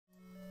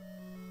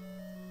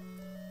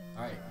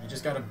Alright, you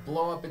just gotta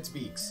blow up its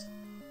beaks.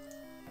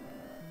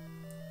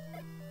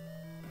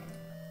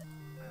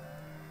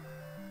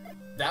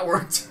 That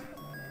worked.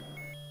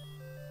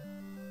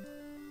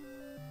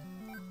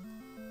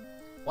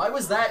 Why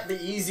was that the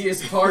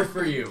easiest part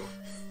for you?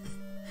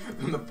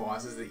 When the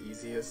boss is the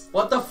easiest.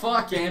 What the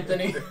fuck,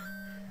 Anthony?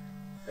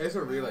 I just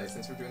realized,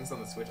 since we're doing this on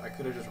the Switch, I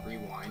could have just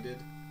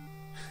rewinded.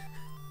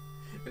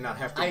 And not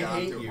have to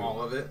go through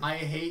all of it. I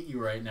hate you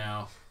right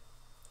now.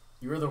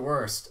 You're the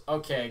worst.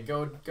 Okay,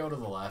 go to the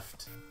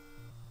left.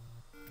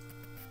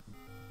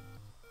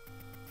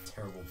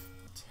 Terrible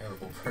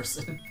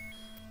person.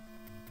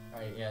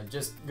 Alright, yeah,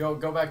 just go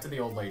back to the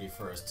old lady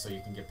first so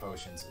you can get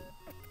potions.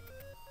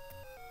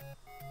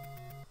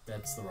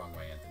 That's the wrong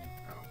way, Anthony.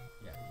 Oh.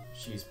 Yeah,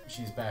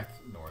 she's back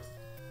north.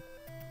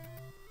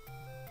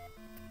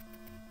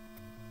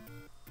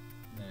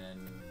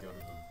 Then go to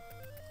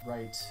the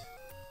right.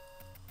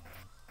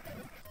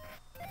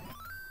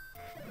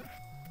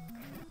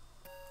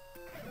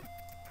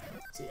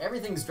 See,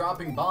 everything's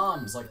dropping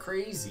bombs like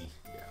crazy.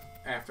 Yeah,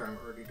 after I'm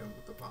already done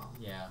with the bomb.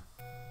 Yeah.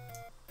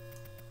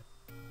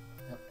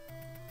 Yep.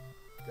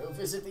 Go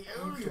visit the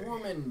old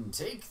woman.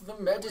 Take the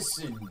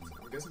medicine.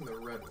 I'm guessing the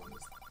red one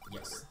is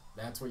Yes,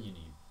 that's what you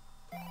need.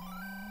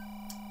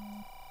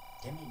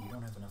 Damn it, you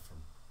don't have enough for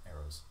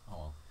arrows. Oh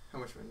well. How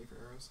much do I need for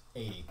arrows?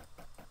 80.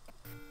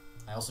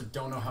 I also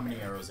don't know how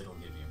many arrows it'll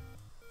give you.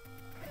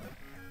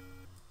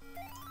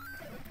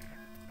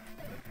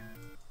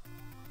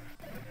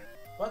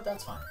 But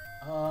that's fine.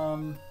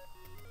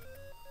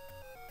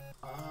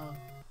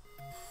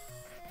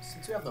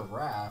 Since you have the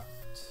raft,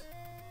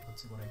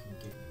 let's see what I can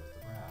get you with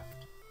the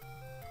raft.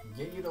 I can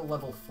get you to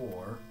level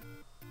 4.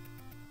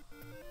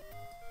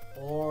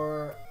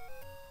 Or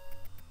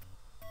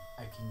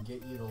I can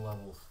get you to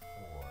level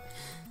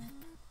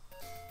 4.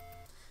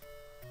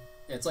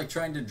 It's like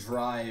trying to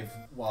drive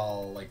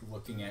while like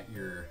looking at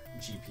your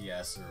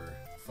GPS or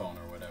phone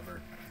or whatever.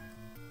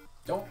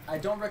 I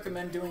don't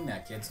recommend doing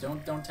that, kids.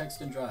 Don't text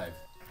and drive.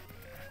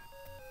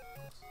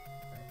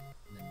 Right,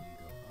 and then you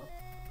go up.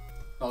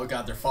 Oh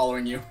god, they're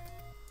following you.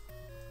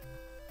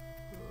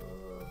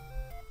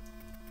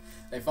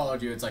 They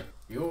followed you. It's like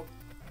you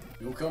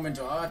come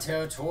into our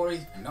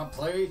territory and not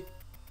pay.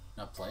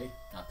 Left, right?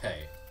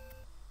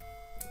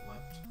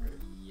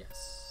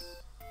 Yes.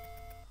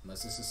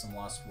 Unless this is some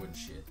Lost Wood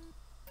shit.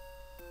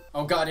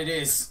 Oh god, it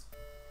is!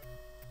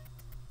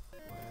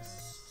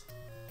 West.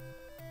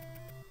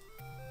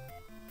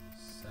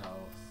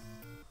 South.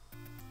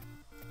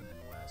 And then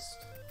west.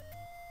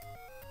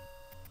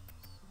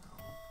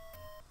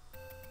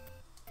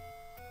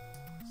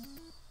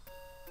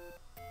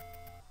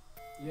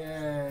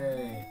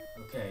 Yay!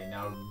 Okay,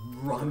 now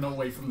run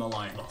away from the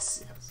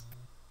Lionels. Yes.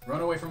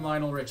 Run away from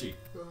Lionel Richie.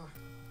 Ugh.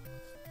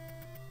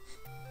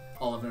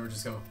 All of them are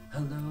just going,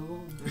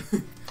 hello?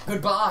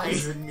 Goodbye!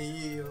 Is it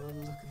me you're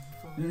looking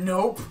for?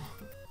 Nope!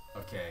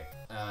 Okay,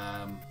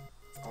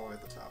 It's all the way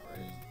at the top, right?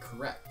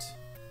 correct.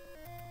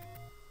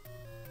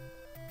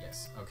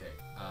 Yes, okay,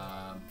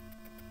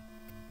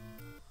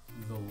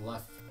 the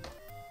left,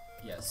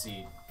 yeah,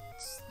 see,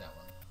 it's that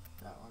one.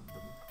 That one.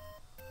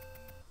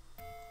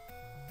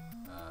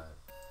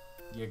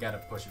 You gotta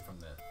push it from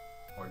the,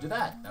 or do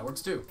that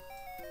works too.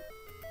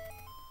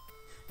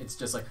 It's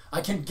just like,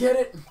 I can get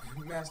it!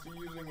 Master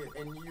using it,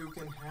 and you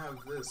can have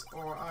this,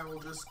 or I will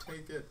just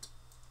take it.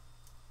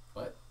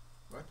 What?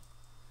 What?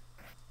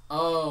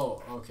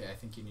 Oh, okay, I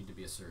think you need to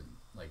be a certain,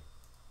 like,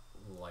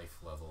 life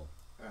level,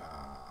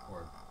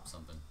 or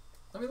something.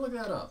 Let me look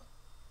that up.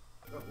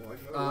 Oh, well,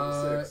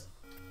 I know 6.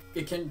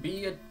 It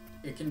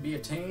can be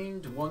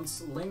attained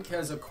once Link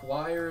has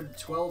acquired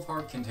 12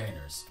 heart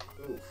containers.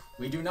 Oof.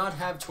 We do not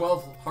have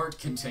 12 heart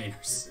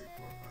containers. 2,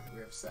 3, 4, 5.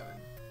 We have 7.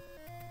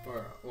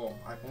 Or, well,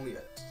 I've only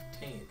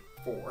attained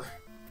 4.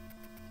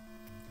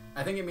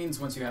 I think it means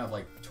once you have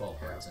like 12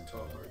 hearts in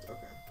total. 12 hearts,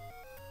 okay.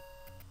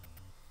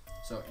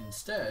 So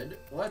instead,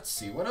 let's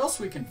see what else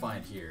we can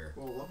find here.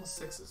 Well, level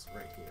 6 is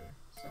right here.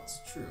 So. That's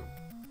true.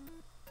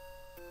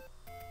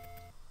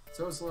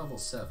 So it's level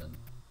 7.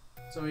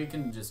 So we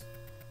can just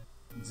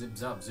zip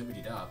zop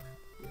zippity dop.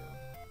 Yeah.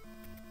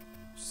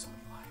 There's so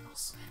many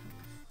Lionels.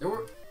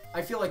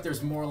 I feel like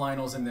there's more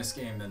Lionels in this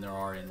game than there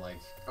are in like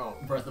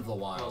Breath of the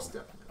Wild. Most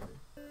definitely.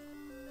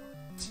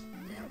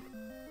 Damn.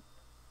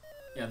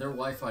 Yeah, their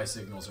Wi-Fi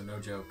signals are no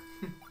joke.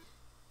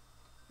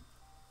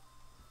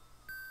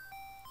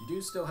 You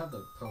do still have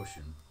the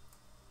potion.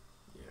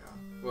 Yeah.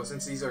 Well,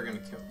 since these are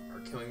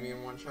killing me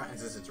in one shot, and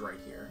since it's right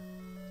here,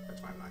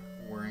 that's why I'm not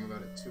worrying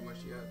about it too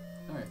much yet.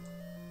 All right.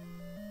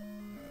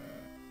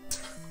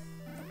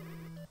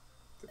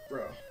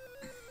 Bro.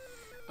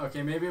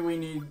 Okay, maybe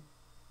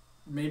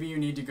you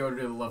need to go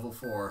to level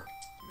 4.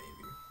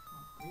 Maybe.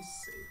 Let me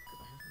save, because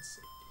I haven't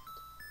saved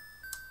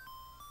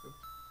yet. Oop,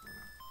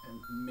 And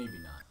maybe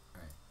not.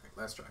 Alright. Alright,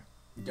 let's try.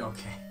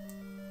 Okay.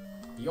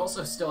 You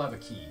also still have a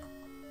key.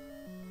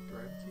 Do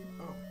I have a key?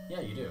 Oh.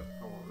 Yeah, you do.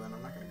 Oh, well, then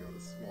I'm not going to go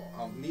this... Well,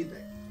 I'll need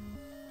that.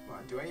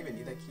 Well, do I even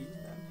need that key,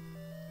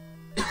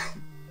 then?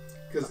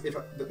 Because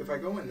if I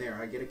go in there,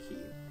 I get a key.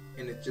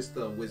 and it's just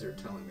the wizard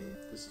telling me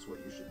this is what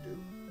you should do.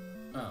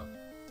 Oh.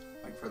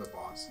 Like for the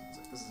boss. It's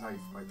like, this is how you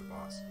fight the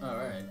boss. Oh,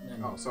 alright.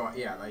 Oh, so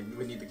yeah, like,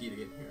 we need the key to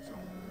get in here, so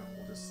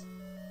we'll just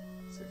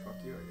say fuck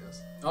you, I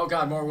guess. Oh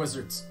god, more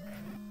wizards.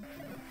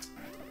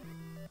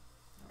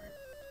 Alright.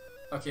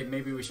 Okay,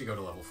 maybe we should go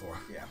to level 4.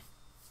 Yeah.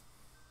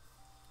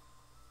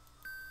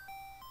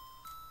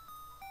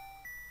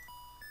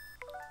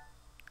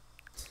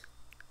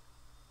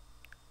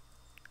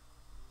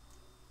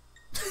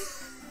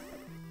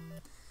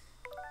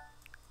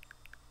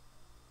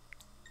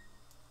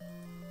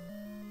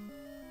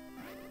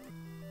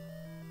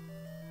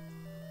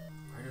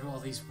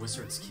 These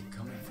wizards keep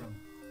coming from.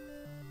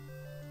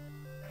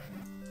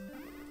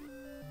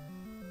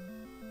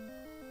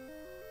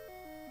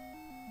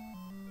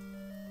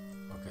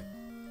 Okay.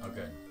 Oh,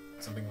 good.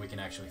 Something we can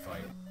actually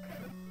fight.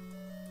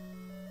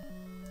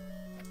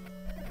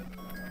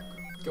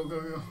 Go,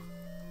 go, go.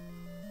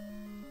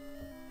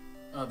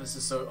 Oh, this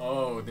is so.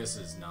 Oh, this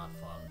is not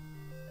fun.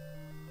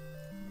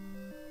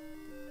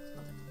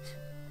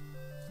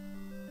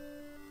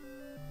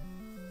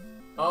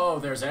 Oh,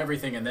 there's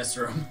everything in this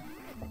room.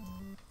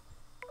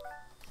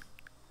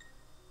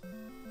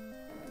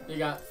 You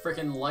got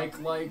frickin'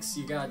 likes,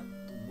 you got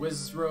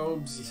whiz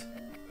robes, you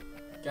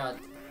got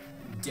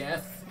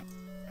death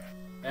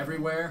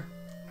everywhere.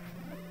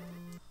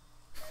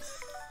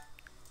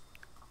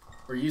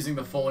 We're using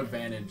the full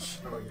advantage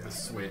of the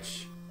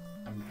Switch.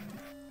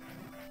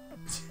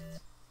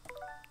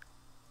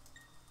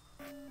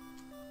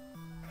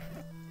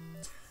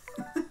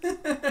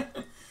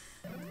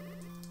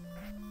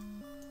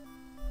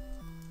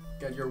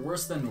 God, you're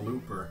worse than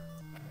Looper.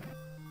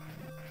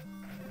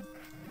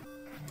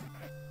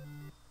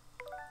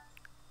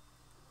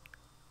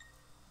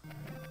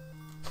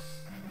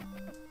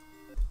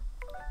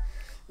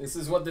 This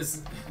is what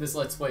this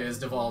Let's Play has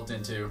devolved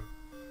into.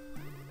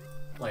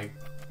 Like,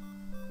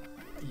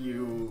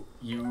 you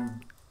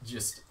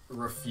just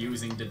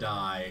refusing to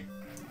die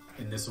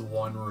in this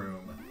one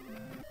room.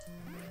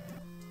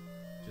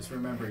 Just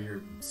remember, you're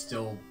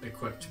still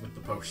equipped with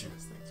the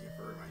potions. Thank you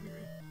for reminding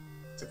me.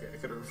 It's okay, I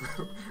could have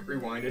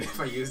rewinded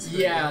if I used it.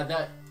 Yeah,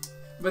 that...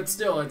 But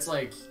still, it's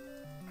like...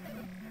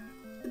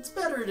 It's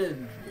better to...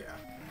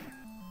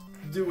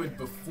 do it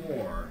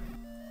before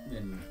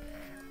than...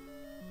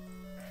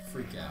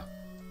 freak out.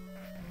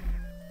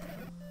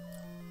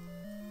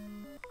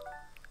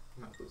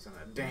 I'm not losing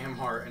that damn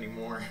heart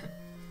anymore.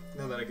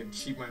 Now that I can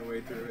cheat my way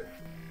through it.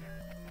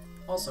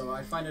 Also,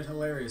 I find it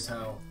hilarious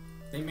how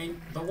they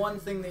the one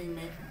thing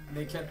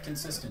they kept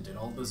consistent in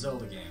all the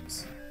Zelda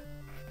games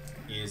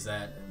is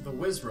that the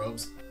whiz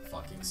robes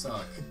fucking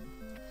suck.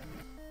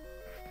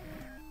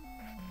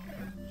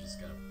 You just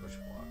gotta push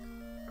block.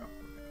 Oh,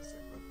 okay, that's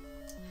it.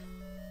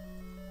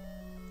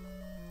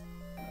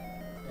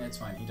 Yeah, it's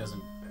fine. He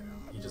doesn't.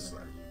 He Just doesn't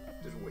hurt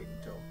you. Just wait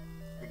until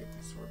I get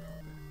my sword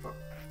power back.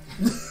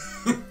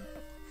 Fuck.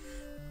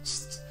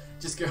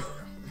 Just go.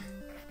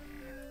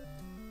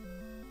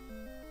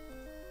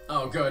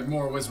 Oh, good.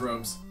 More whiz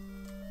robes.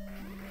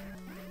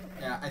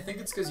 Yeah, I think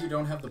it's because you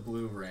don't have the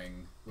blue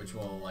ring, which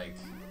will, like,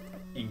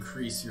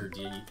 increase your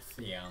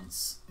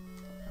defense.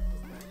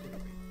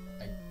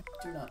 I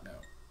do not know.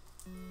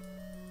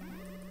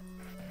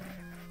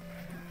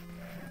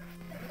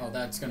 Oh,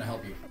 that's gonna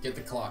help you. Get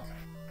the clock.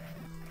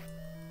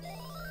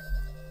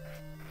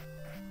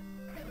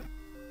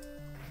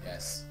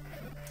 Yes.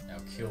 Now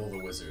kill the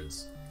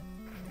wizards.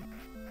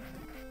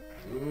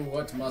 Do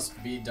what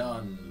must be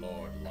done,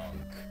 Lord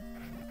Lunk.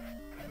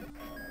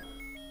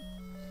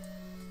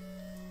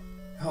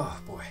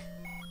 Oh boy.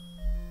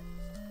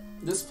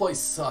 This place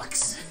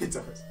sucks. It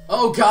does.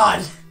 Oh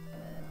god!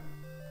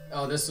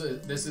 Oh, this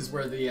is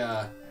where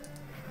the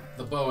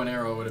bow and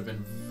arrow would have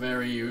been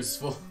very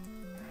useful.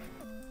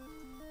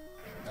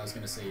 I was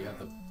gonna say you have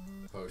the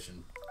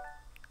potion.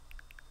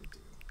 I do.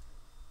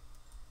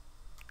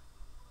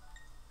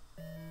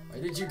 Why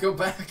did you go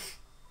back?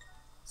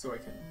 So I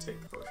can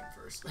take the potion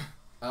first.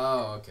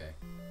 Oh, okay.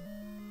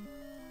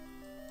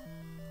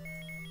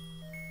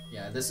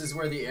 Yeah, this is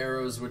where the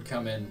arrows would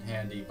come in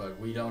handy, but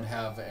we don't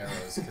have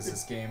arrows, because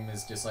this game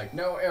is just like,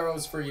 no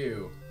arrows for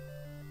you!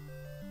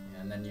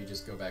 Yeah, and then you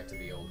just go back to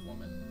the old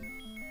woman.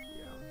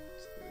 Yeah,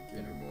 just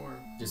give me more.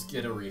 Just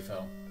get a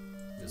refill.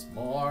 Just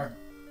more.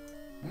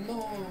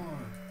 More!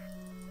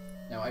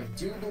 Now, I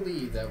do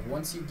believe that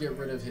once you get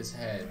rid of his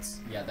heads...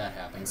 Yeah, that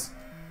happens.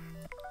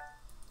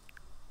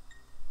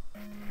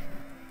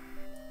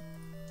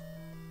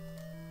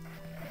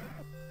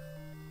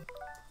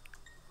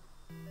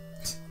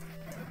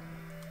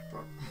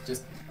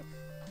 Just...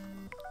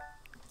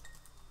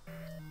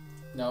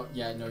 No,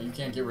 yeah, no, you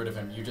can't get rid of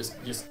him. You just...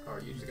 Oh,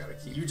 you just gotta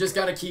keep... You just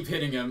gotta keep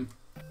hitting him.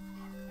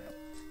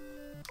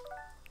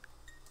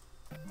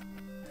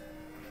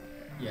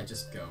 Yeah,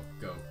 just go,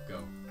 go,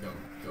 go, go,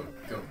 go,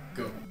 go,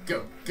 go,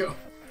 go, go.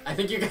 I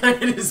think you gotta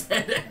hit his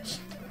head edge.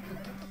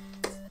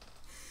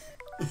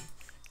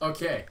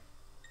 Okay.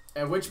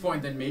 At which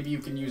point, then, maybe you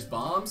can use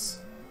bombs?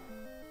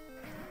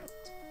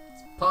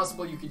 It's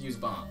possible you could use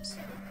bombs.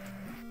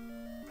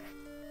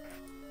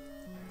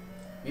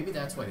 Maybe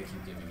that's why they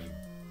keep giving you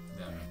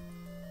them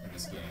in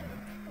this game.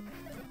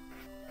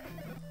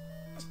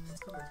 Let's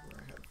go back to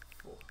where I have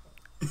full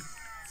health.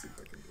 See if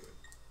I can do it.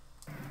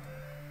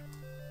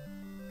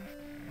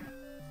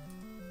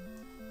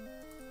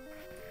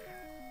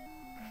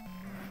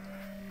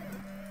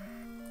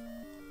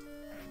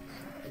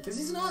 Because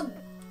he's not...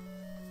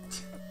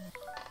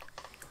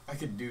 I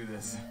could do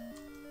this.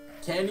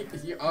 Can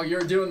you... Oh,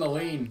 you're doing the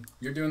lean.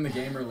 You're doing the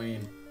gamer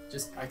lean.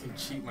 Just... I can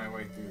cheat my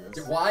way through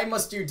this. Why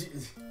must you do...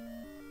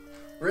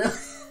 Really?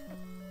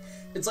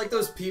 It's like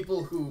those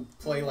people who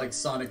play like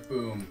Sonic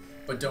Boom,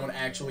 but don't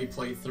actually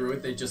play through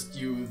it. They just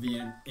do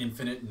the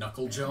infinite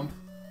knuckle jump.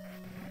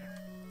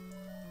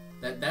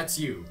 That's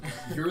you.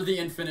 You're the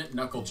infinite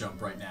knuckle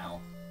jump right now.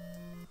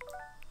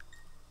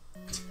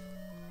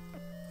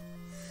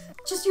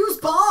 Just use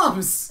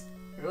bombs!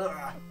 Ugh. Wait,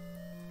 hold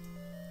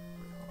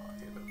on,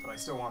 okay, but I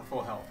still want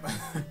full health.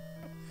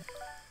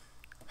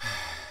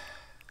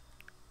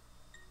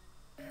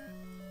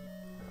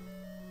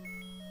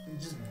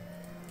 Just...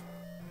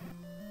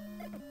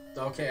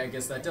 Okay, I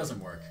guess that doesn't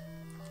work.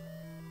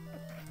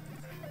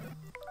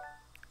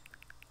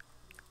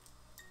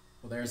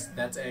 Well,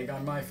 that's egg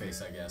on my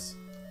face, I guess.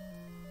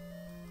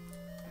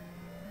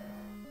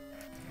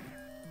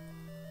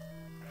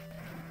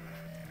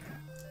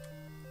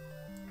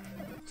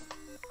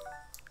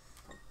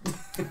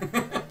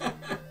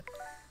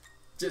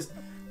 just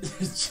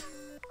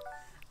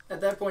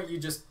at that point you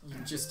just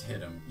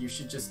hit him. You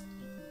should just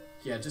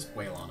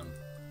wail on him.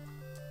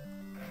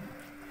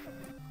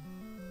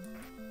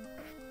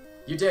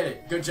 You did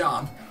it. Good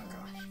job.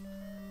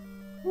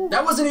 Oh, gosh.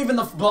 That wasn't even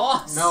the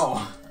boss.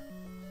 No.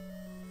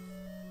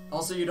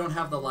 Also, you don't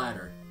have the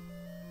ladder.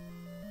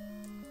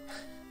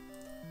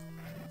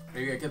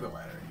 Maybe I get the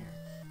ladder in here.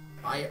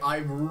 I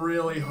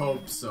really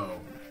hope so.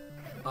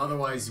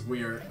 Otherwise,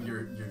 you're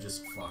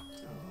just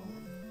fucked.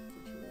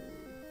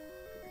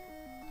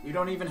 You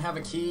don't even have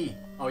a key.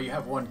 Oh, you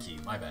have one key.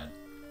 My bad.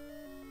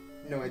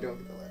 No, I don't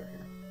get the ladder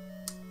here.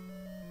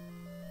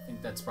 I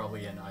think that's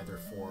probably in either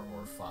 4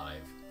 or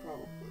 5.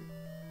 Probably.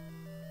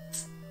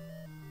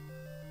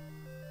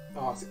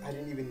 Oh, see, I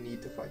didn't even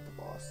need to fight the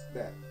boss.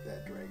 That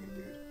dragon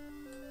dude.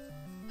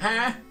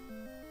 Huh?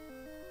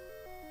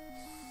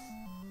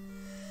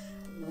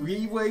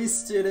 We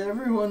wasted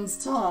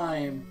everyone's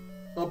time.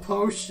 A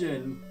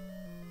potion.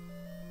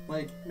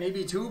 Like,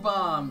 maybe 2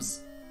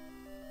 bombs.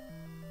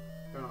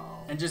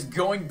 Oh. And just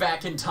going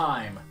back in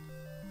time.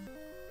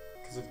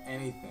 Because of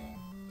anything.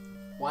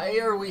 Why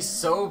are we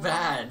so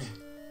bad?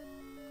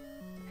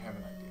 I have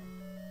an idea.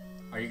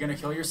 Are you gonna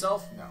kill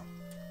yourself? No.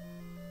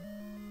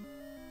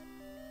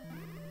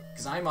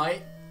 Because I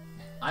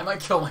might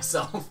kill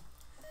myself.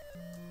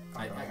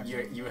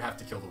 You You have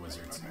to kill the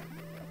wizards. Okay.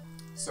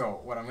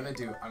 So, what I'm gonna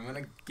do, I'm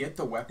gonna get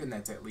the weapon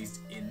that's at least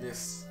in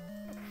this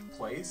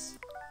place.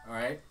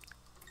 Alright?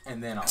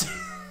 And then I'll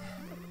leave.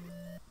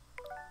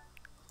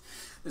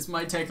 This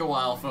might take a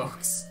while,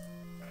 folks.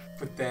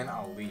 But then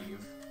I'll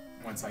leave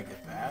once I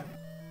get that.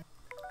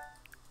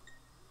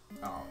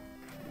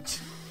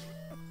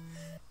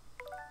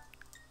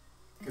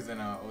 Because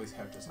then I'll always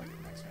have just like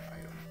an extra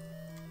item.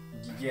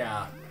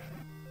 Yeah.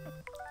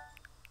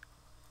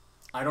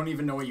 I don't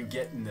even know what you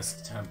get in this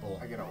temple.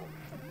 I get a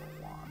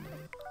wand.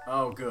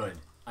 Oh, good.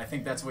 I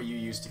think that's what you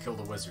use to kill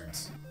the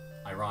wizards.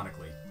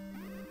 Ironically.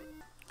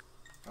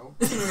 Oh.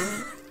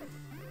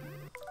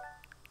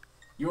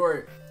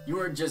 You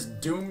are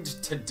just doomed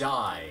to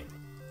die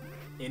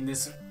in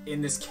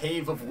this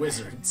cave of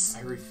wizards.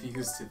 I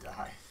refuse to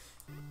die.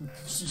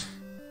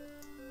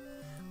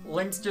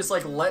 Link's just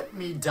like, let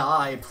me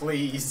die,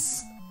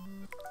 please.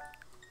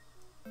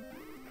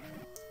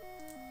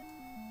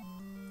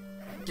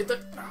 Get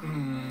the...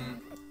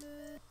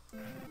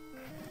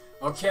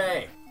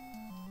 Okay.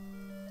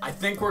 I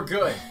think we're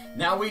good.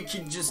 Now we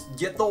can just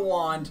get the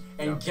wand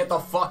and get the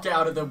fuck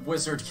out of the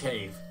wizard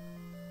cave.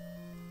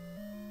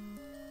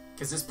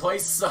 Because this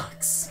place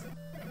sucks.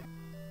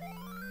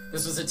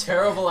 This was a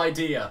terrible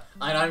idea,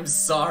 and I'm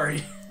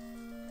sorry.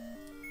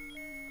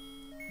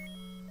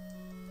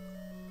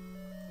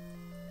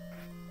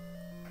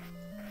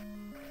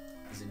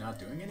 Is it not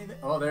doing anything?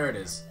 Oh, there it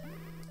is.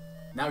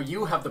 Now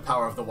you have the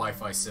power of the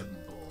Wi-Fi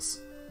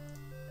symbols.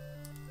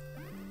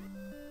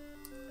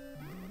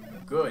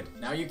 Good.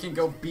 Now you can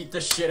go beat the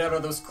shit out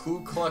of those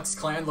Ku Klux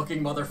Klan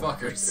looking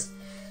motherfuckers.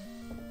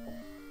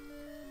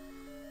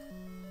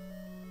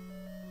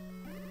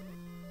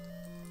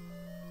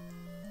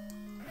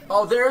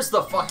 Oh, there's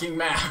the fucking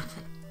map!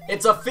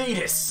 It's a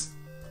fetus!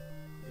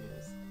 It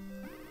is.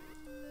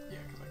 Yeah,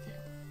 because I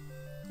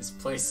can't. This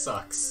place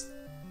sucks.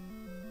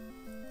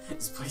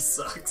 This place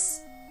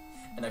sucks.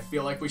 And I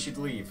feel like we should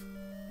leave.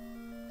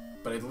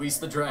 But at least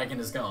the dragon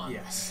is gone.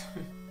 Yes.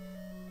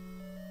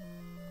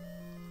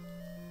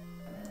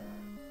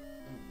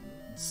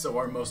 So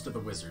are most of the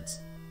wizards.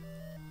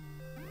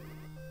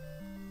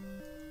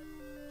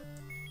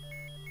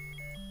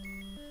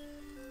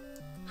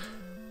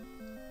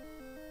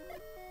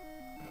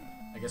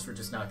 I guess we're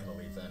just not gonna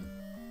leave then.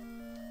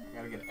 I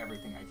gotta get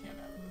everything I can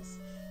out of this.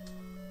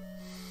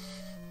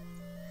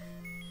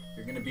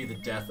 You're gonna be the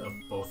death of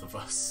both of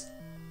us.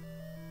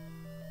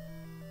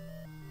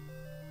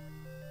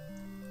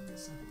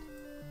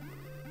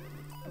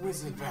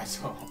 Wizard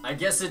battle. I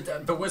guess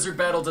the wizard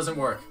battle doesn't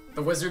work.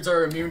 The wizards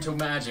are immune to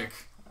magic.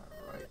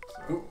 Alright,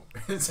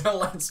 So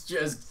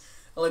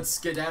let's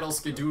skedaddle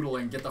skedoodle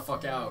and get the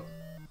fuck out.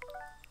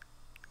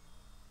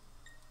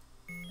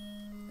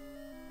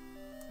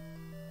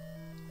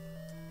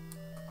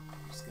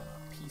 I'm just gonna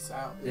peace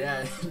out.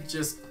 Yeah,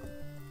 just...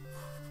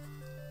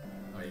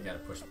 Oh, you gotta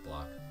push the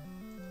block.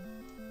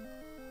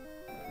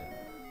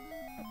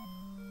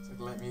 It's like,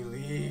 let me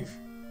leave.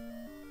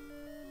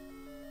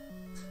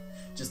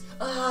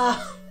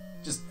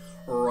 Just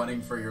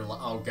running for your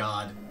oh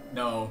god.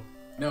 No.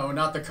 No,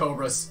 not the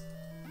cobras.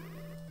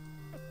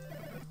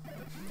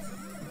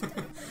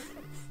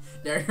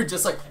 Yeah, you're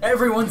just like,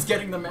 everyone's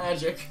getting the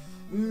magic.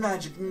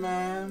 Magic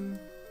man.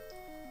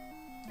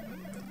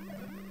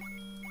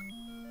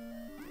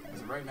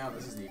 Because right now,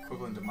 this is the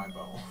equivalent of my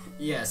bow.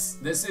 Yes,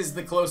 this is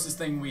the closest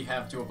thing we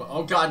have to a bow.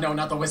 Oh god, no,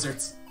 not the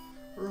wizards.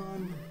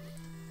 Run.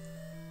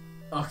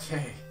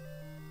 Okay.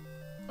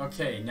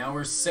 Okay, now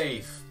we're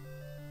safe.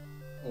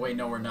 Oh, wait,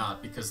 no, we're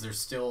not, because there's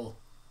still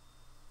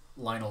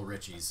Lionel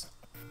Richie's.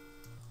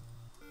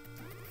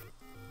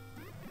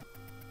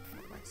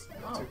 Nice.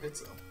 Oh. 2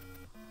 hits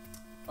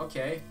though.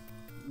 Okay.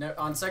 Now,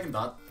 on second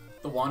thought,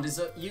 the wand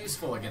is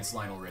useful against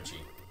Lionel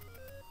Richie.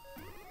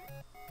 Oh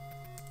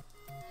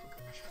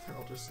gosh, they're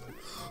all just like...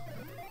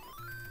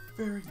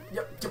 Very...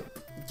 Yep,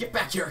 get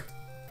back here!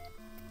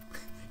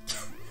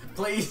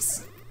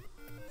 Please!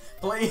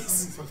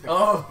 Please!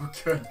 Oh,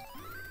 good.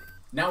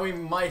 Now we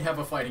might have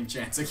a fighting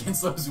chance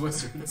against those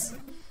wizards.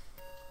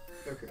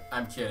 Okay.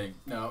 I'm kidding.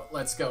 No,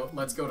 let's go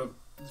to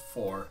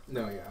 4.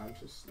 No, yeah, I'm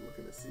just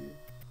looking to see.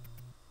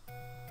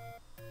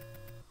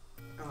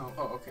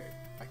 Oh, okay.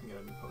 I can get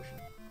a new potion.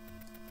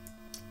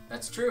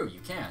 That's true, you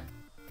can.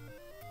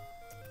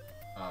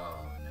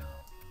 Oh no.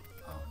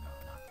 Oh no,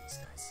 not these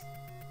guys.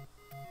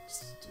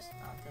 Just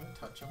not gonna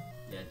touch them.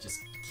 Yeah, just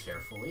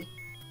carefully.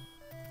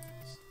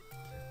 Just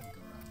carefully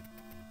go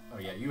around. Oh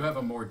yeah, you have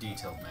a more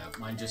detailed map.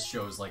 Mine just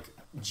shows like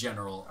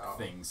general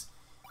things.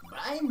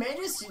 Buy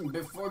medicine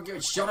before you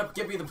shut up,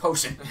 give me the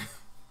potion.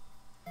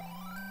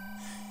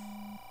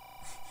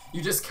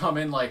 You just come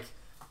in like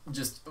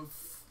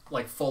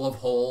like full of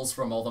holes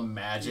from all the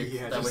magic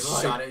that was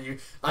like, shot at you.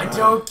 I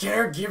don't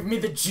care, give me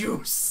the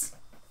juice.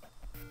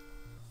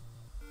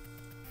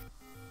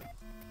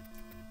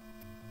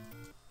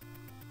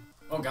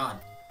 Oh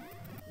god.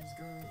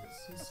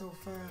 He's so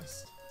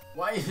fast.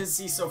 Why is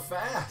he so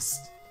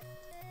fast?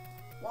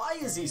 Why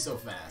is he so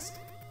fast?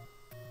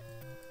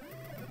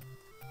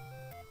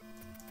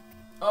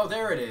 Oh,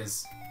 there it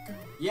is.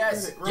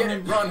 Yes, get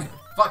it, run.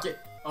 Fuck it.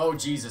 Oh,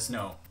 Jesus,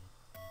 no.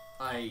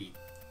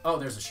 Oh,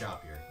 there's a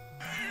shop here.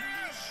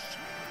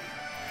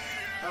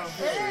 Oh,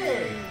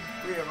 hey!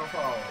 We have a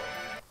follow.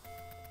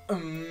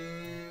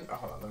 Oh,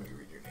 hold on, let me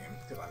read your name,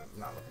 because I'm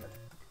not looking at the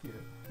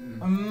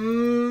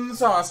computer.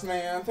 Sauce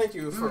Man, thank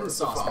you for the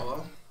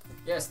follow.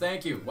 Yes,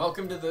 thank you.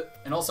 Welcome to the,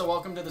 and also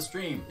welcome to the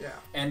stream. Yeah.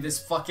 And this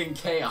fucking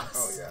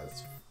chaos. Oh,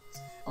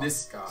 yeah,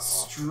 this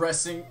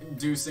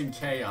stressing-inducing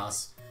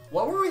chaos.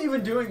 What were we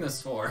even doing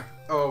this for?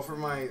 Oh, for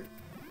my...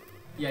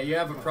 Yeah, you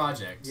have a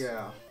project.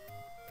 Yeah.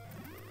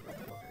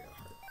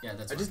 Yeah,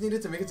 that's I just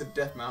needed to make it to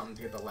Death Mountain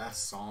to get the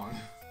last song.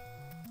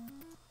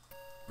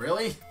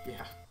 Really?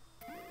 Yeah.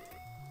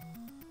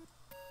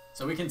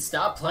 So we can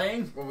stop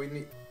playing? Well,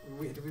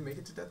 did we make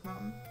it to Death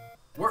Mountain?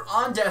 We're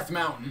on Death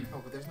Mountain!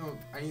 Oh, but there's no...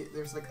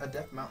 there's like a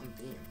Death Mountain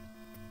theme.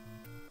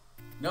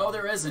 No,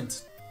 there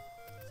isn't.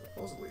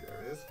 Supposedly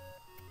there is.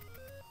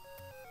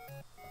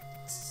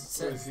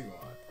 What does he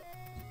want?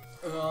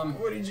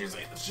 What did you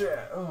say in the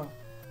chat? Oh.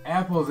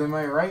 Apples, am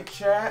I right,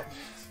 chat?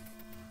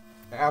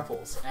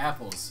 Apples.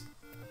 Apples.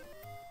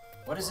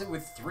 What is it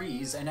with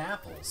 3s and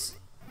apples?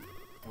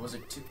 Or was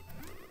it 2? You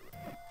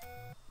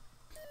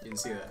didn't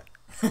see that.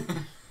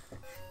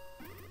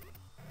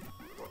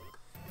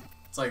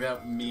 It's like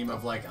that meme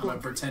of like, I'm gonna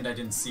pretend I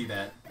didn't see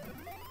that.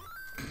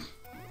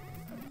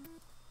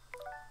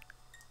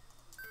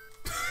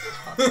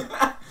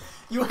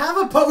 You have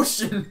a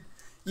potion!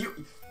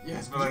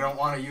 Yes, but I don't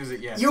want to use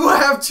it yet. You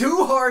have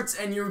 2 hearts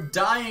and you're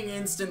dying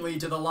instantly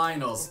to the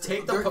Lionels.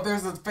 Take the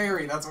there's a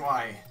fairy, that's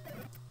why.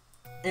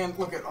 And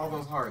look at all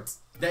those hearts.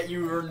 That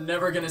you were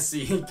never gonna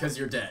see because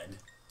you're dead.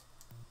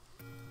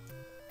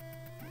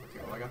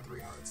 Okay, well I got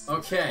 3 hearts.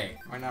 Okay.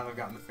 Might not have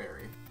gotten the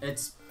fairy.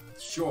 It's...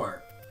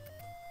 sure.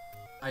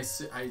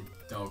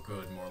 Oh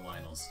good, more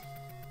Lionels.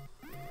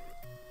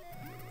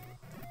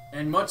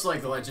 And much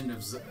like the Legend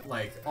of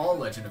all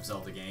Legend of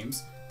Zelda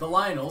games, the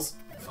Lionels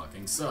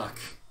fucking suck.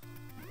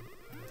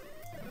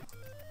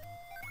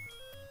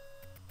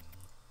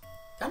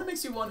 Kinda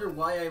makes you wonder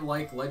why I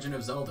like Legend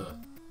of Zelda.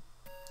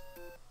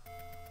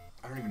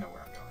 I don't even know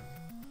where I'm going.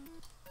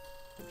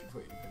 Where'd you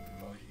put your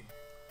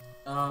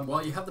emoji?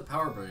 Well, you have the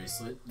power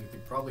bracelet. You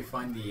could probably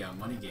find the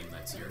money game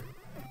that's here.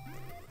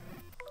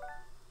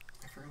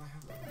 I forgot I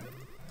have that.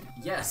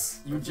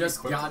 Yes, you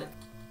just got it.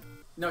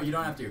 No, you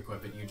don't have to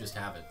equip it. You just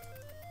have it.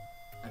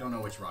 I don't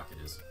know which rock it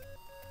is.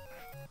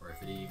 Or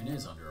if it even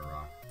is under a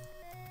rock.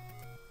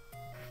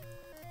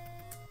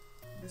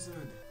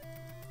 Wizard.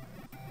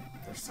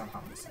 They're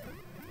somehow missing.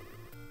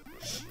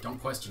 Shh, don't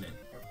question it.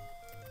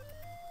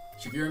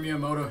 Shigeru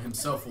Miyamoto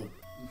himself will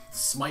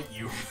smite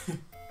you.